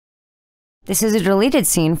This is a deleted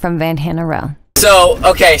scene from Van Hannah Row. So,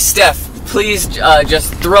 okay, Steph, please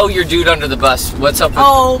just throw your dude under the bus. What's up with...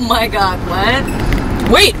 Oh my god,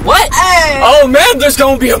 what? Wait, what? Hey. Oh man, there's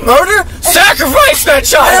gonna be a murder? Sacrifice that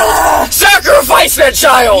child! Sacrifice that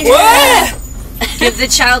child! Yeah. Give the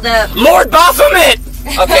child up. Lord Baphomet!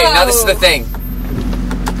 Okay, now this is the thing.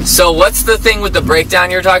 So what's the thing with the breakdown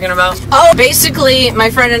you're talking about? Oh, basically, my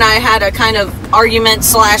friend and I had a kind of argument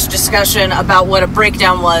 / discussion about what a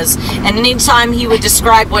breakdown was. And anytime he would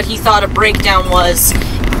describe what he thought a breakdown was,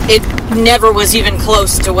 it never was even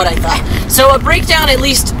close to what I thought. So a breakdown, at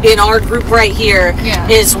least in our group right here,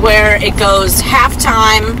 is where it goes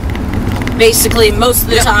halftime, basically most of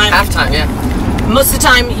the time. Halftime, yeah. Most of the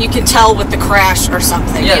time, you can tell with the crash or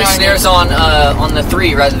something. Yeah, you know the snare's on the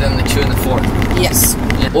 3 rather than the 2 and the 4. Yes.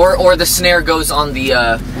 Yeah. Or the snare goes on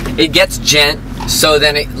the it gets gent, so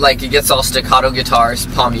then it gets all staccato guitars,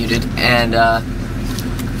 palm muted, and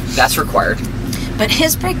that's required. But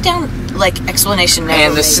his breakdown explanation never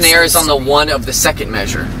and the snare sense. is on the 1 of the 2nd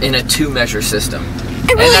measure in a 2-measure system.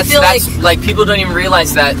 I really and feel that's people don't even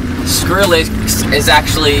realize that Skrillex is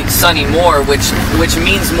actually Sonny Moore, which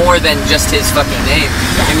means more than just his fucking name.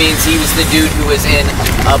 It means he was the dude who was in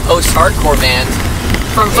a post-hardcore band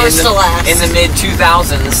from first to last in the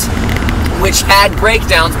mid-2000s, which had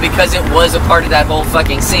breakdowns because it was a part of that whole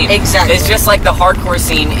fucking scene. Exactly. It's just like the hardcore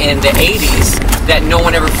scene in the 80s that no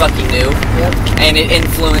one ever fucking knew. Yep. And it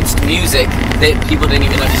influenced music that people didn't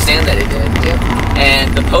even understand that it did. Yep.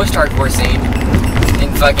 And the post-hardcore scene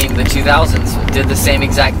in fucking the 2000s did the same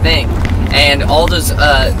exact thing. And all those,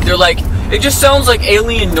 they're like, it just sounds like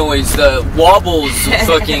alien noise, the wobbles,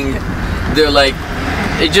 fucking, they're like,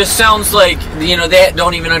 it just sounds like, they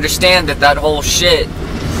don't even understand that whole shit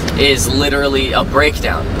is literally a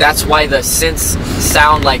breakdown. That's why the synths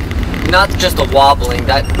sound like, not just a wobbling,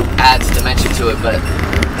 that adds dimension to it, but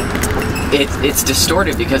it's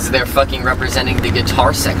distorted because they're fucking representing the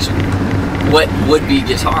guitar section. What would be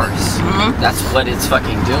guitars? Mm-hmm. That's what it's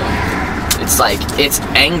fucking doing. It's like, it's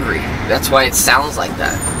angry. That's why it sounds like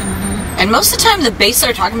that. Mm-hmm. And most of the time, the bass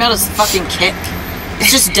they're talking about is the fucking kick.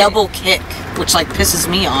 It's just double kick, which pisses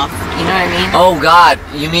me off. You know what I mean? Oh god,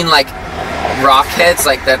 you mean rock heads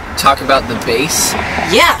that talk about the bass?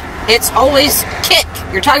 Yeah, it's always kick.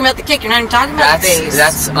 You're talking about the kick. You're not even talking about the bass.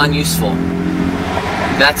 That's unuseful.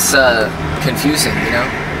 That's confusing.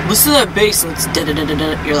 Listen to that bass and it's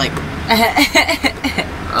da-da-da-da-da. You're like,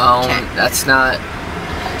 that's not.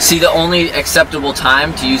 See, the only acceptable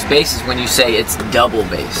time to use bass is when you say it's double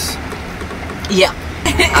bass. Yeah.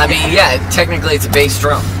 I mean, yeah, technically it's a bass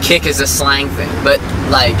drum. Kick is a slang thing, but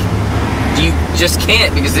you just can't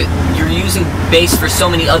because you're using bass for so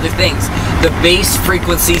many other things. The bass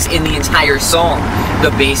frequencies in the entire song, the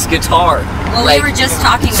bass guitar. Well, we were just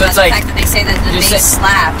talking about the fact that they say that the bass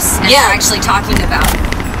slaps, and you're actually talking about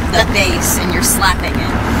the bass, and you're slapping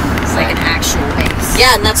it. It's like an actual bass.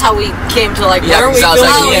 Yeah, and that's how we came to where are we going?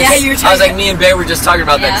 I was like, me and Bae were just talking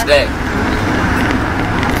about that today.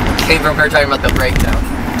 Came from her talking about the breakdown.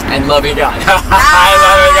 And loving God. I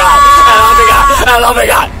love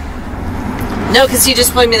God. No, because he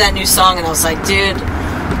just played me that new song, and I was like, dude.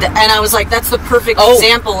 And I was like, that's the perfect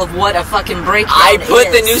example of what a fucking breakdown is. I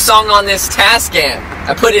put the new song on this Tascam.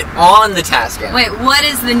 I put it on the Tascam. Wait, what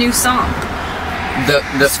is the new song?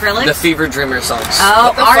 The Skrillex? The Fever Dreamer songs.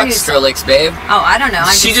 Oh, what the fuck, Skrillex, babe? Oh, I don't know.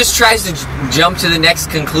 She just tries to jump to the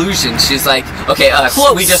next conclusion. She's like, okay,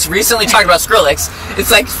 we just recently talked about Skrillex.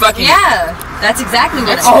 It's like fucking... Yeah, that's exactly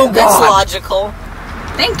what that's logical.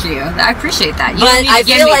 Thank you. I appreciate that. But I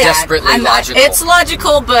feel like desperately logical. It's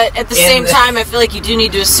logical, but at the same time, I feel like you do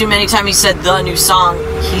need to assume anytime he said the new song,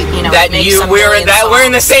 we're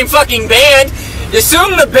in the same fucking band.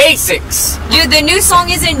 Assume the basics. Dude, the new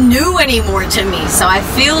song isn't new anymore to me, so I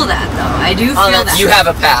feel that though. I do feel that. You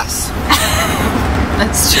have a pass.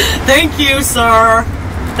 That's true. Thank you, sir.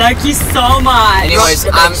 Thank you so much. Anyways,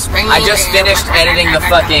 I just finished editing the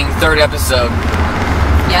fucking 3rd episode.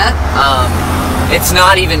 Yeah. It's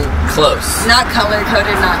not even close. Not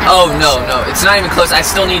color-coded, not... Oh, no. It's not even close. I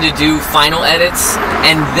still need to do final edits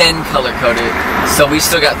and then color-code it. So we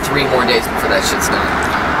still got 3 more days before that shit's done.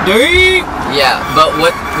 Yeah, but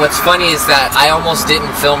what's funny is that I almost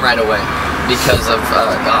didn't film right away because of,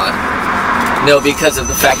 God. No, because of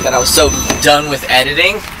the fact that I was so done with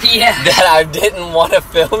editing that I didn't want to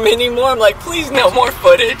film anymore. I'm like, please, no more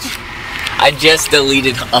footage. I just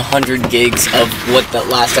deleted 100 gigs of what the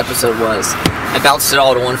last episode was. I bounced it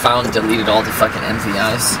all to one file and deleted all the fucking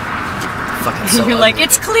MVIs. Fucking so You're like,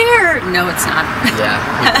 it's clear. No, it's not.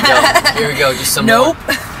 Yeah. Here we go. Just some Nope.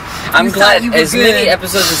 more. I'm glad as many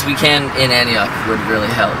episodes as we can in Antioch would really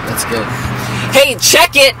help. That's good. Hey,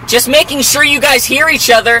 check it! Just making sure you guys hear each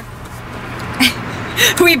other.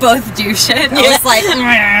 We both do shit. I was like,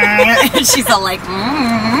 and she's all like,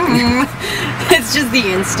 It's just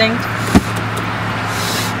the instinct.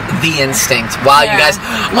 The Instinct. Wow, you guys.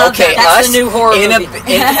 Okay, that's the new horror movie.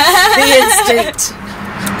 The Instinct.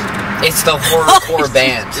 It's the horror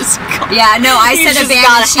band. Yeah, no, I said a band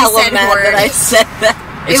and she said horror. That I said that.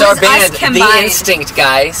 It's our band, The Instinct,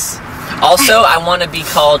 guys. Also, I want to be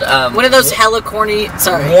called, what are those hella corny,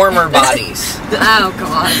 Warmer Bodies. Oh,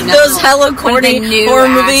 God, no. Those hella corny horror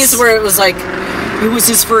movies where it was like, it was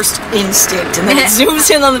his first instinct, and then it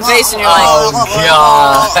zooms in on the face, and you're like, oh,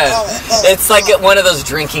 God. It's like one of those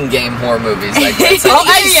drinking game horror movies. Like he said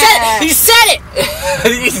it!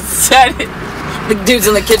 He said it! The dude's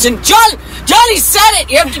in the kitchen, Johnny said it!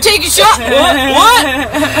 You have to take a shot!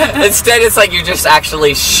 What? Instead, it's like you're just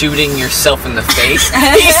actually shooting yourself in the face.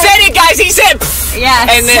 He said it, guys! He said yeah,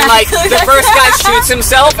 and then, like, the first guy shoots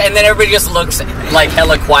himself, and then everybody just looks, like,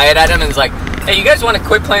 hella quiet at him, and is like, hey, you guys want to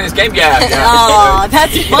quit playing this game? Yeah. Oh,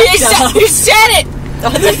 that's fucked up. He said it!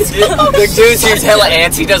 The dude seems hella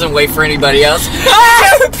antsy. He doesn't wait for anybody else.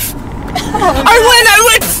 I win!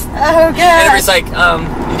 Oh, God. And everybody's like,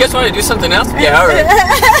 you guys want to do something else? Yeah, alright.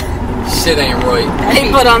 Shit ain't right.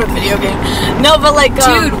 He put on a video game. No, but like,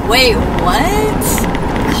 dude, wait, what?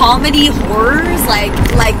 Comedy horrors? Like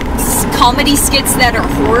comedy skits that are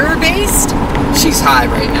horror based? She's high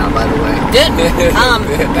right now, by the way. Good. I am.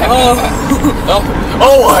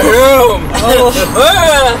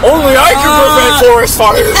 Only I can prevent forest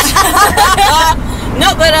fires.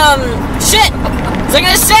 No, but shit. Was I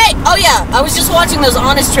gonna say? Oh yeah, I was just watching those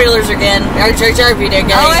Honest trailers again. RJRV again.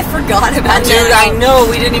 Oh, I forgot about that. Dude, I know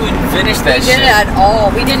we didn't even finish that shit. We didn't at all.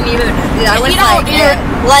 We didn't even. I was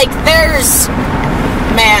like, there's,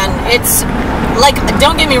 man, it's like,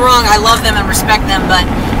 don't get me wrong, I love them and respect them, but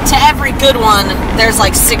to every good one, there's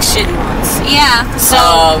like 6 shitty ones. Yeah. So,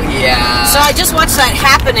 So I just watched that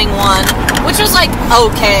Happening one, which was like,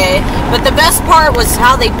 okay, but the best part was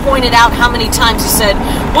how they pointed out how many times he said,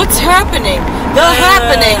 what's happening? The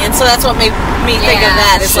happening. And so that's what made me think of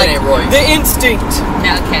that. It's like, the instinct.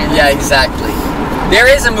 Okay. Yeah, exactly. There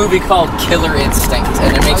is a movie called Killer Instinct,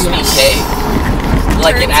 and it makes me gay.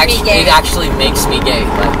 Like, it actually makes me gay.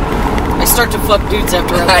 Like, I start to fuck dudes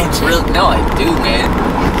after I watch it. No, I do, man.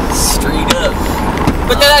 Straight up.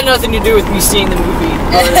 But that had nothing to do with me seeing the movie.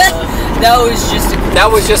 That was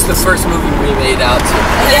just the first movie we made out to.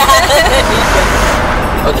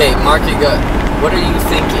 Okay, Mark, what are you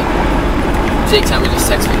thinking? Jake, time to just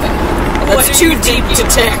text me that. That's too deep to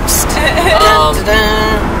text.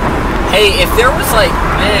 Hey, if there was like,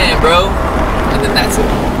 man, bro, and then that's it.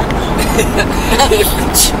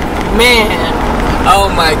 Man. Oh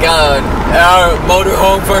my God. Our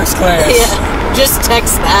motorhome first class. Yeah. Just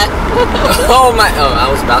text that. Oh, I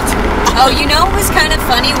was about to. Oh, you know, it was kind of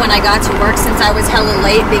funny when I got to work since I was hella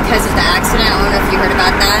late because of the accident. I don't know if you heard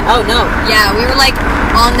about that. Oh, no. Yeah, we were like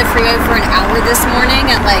on the freeway for an hour this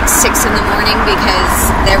morning at like 6 in the morning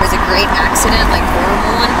because there was a great accident, like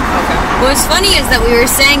horrible one. Okay. What's funny is that we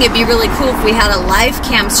were saying it'd be really cool if we had a live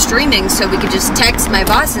cam streaming so we could just text my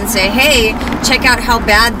boss and say, hey, check out how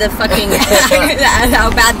bad the fucking,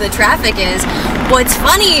 how bad the traffic is. What's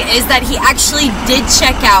funny is that he actually did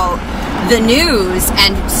check out the news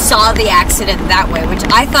and saw the accident that way, which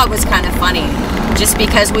I thought was kind of funny, just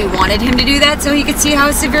because we wanted him to do that so he could see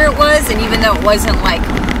how severe it was, and even though it wasn't like,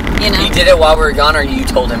 you know. He did it while we were gone, or you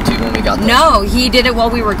told him to when we got there? No, he did it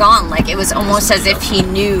while we were gone. Like, it was almost as if he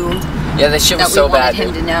knew. Yeah, that shit was so bad.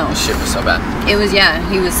 Him to know. The shit was so bad. It was, yeah.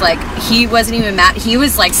 He was like, he wasn't even mad. He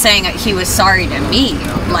was like saying he was sorry to me.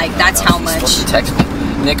 Like, that's how much. He's supposed to text me.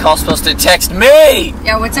 Nicole's supposed to text me!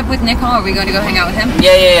 Yeah, what's up with Nicole? Are we going to go hang out with him?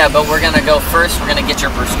 Yeah, but we're going to go first. We're going to get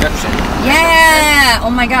your prescription. Yeah!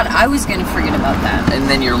 Oh my God, I was going to forget about that. And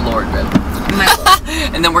then your Lord, baby. My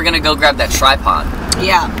Lord. And then we're going to go grab that tripod.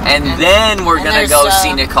 Yeah. And then we're going to go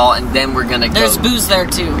see Nicole, and then we're going to go... There's booze there,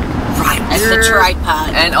 too. Right. And the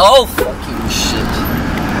tripod. And, oh, fucking shit.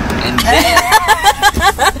 And then...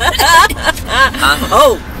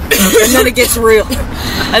 Oh! And then it gets real.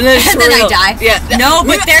 And then it's real. I die. Yeah. No,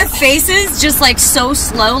 but their faces just like so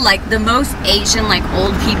slow, like the most Asian, like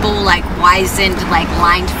old people, like wizened, like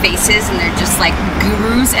lined faces, and they're just like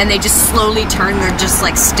gurus, and they just slowly turn. They're just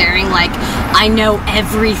like staring, like I know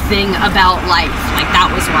everything about life. Like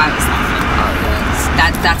that was why I was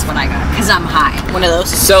laughing. That's what I got because I'm high. One of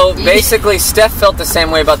those. So basically, Steph felt the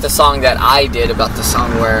same way about the song that I did about the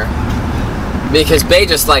song where. Because Bae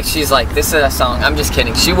just like, she's like, this is a song. I'm just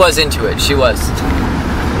kidding. She was into it. She was.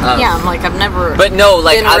 Yeah, I'm like, I've never but no,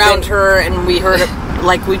 like, been around her and we heard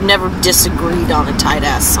like we've never disagreed on a tight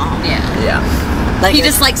ass song. Yeah. Like He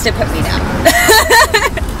just likes to put me down.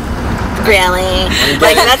 really,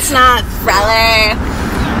 like that's not Really?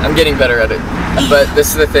 I'm getting better at it. But this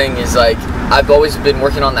is the thing, is like, I've always been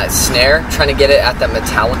working on that snare, trying to get it at that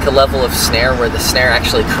Metallica level of snare, where the snare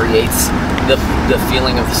actually creates the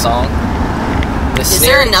feeling of the song. Is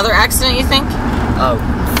there another accident you think? Oh,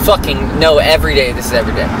 fucking no! Every day, this is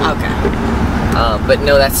every day. Okay. But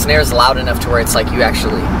no, that snare is loud enough to where it's like you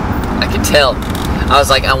actually, I could tell. I was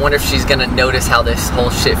like, I wonder if she's gonna notice how this whole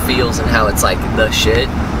shit feels and how it's like the shit.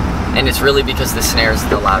 And it's really because the snare is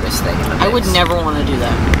the loudest thing in the mix. I would never want to do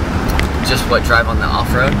that. Just what, drive on the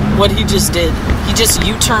off-road? What he just did. He just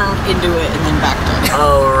U-turned into it and then backed up.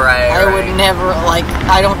 Oh, right. I would never, like,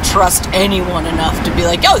 I don't trust anyone enough to be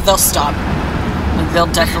like, oh, they'll stop. Like, they'll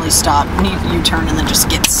definitely stop. And you U-turn and then just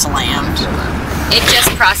get slammed. It just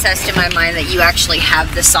processed in my mind that you actually have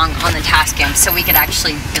the song on the Tascam, so we could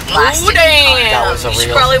actually blast it. Damn! That was a You should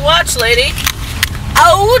real- probably watch, lady.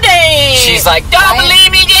 Oh, damn! She's like, don't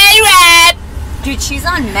believe me, J-Rap! Dude, she's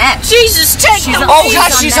on meth. Jesus, take She's the on- Oh, She's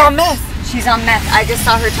gosh, on she's meth. on meth. She's on meth. I just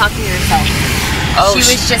saw her talking to herself. Oh, She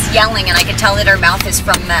was just yelling, and I could tell that her mouth is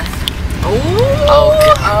from meth. Oh,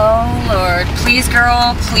 God. Oh, Lord. Please,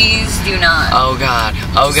 girl, please do not. Oh, God.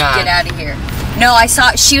 Oh, Just God. get out of here. No, I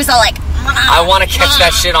saw, she was all like... I want to catch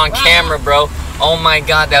that shit on camera, bro. Oh, my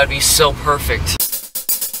God, that would be so perfect.